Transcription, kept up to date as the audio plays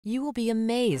You will be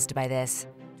amazed by this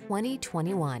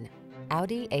 2021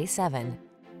 Audi A7.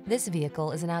 This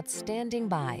vehicle is an outstanding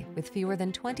buy with fewer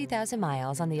than 20,000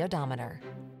 miles on the odometer.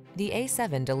 The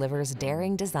A7 delivers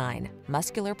daring design,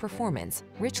 muscular performance,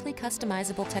 richly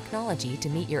customizable technology to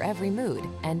meet your every mood,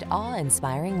 and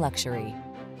awe-inspiring luxury.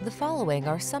 The following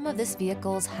are some of this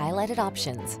vehicle's highlighted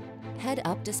options: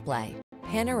 head-up display,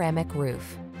 panoramic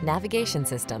roof, navigation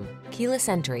system, keyless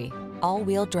entry,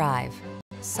 all-wheel drive,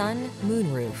 sun,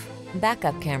 moonroof,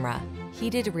 backup camera,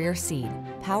 heated rear seat,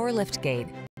 power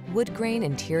liftgate, wood grain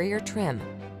interior trim.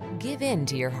 Give in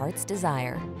to your heart's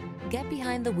desire. Get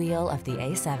behind the wheel of the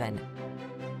A7.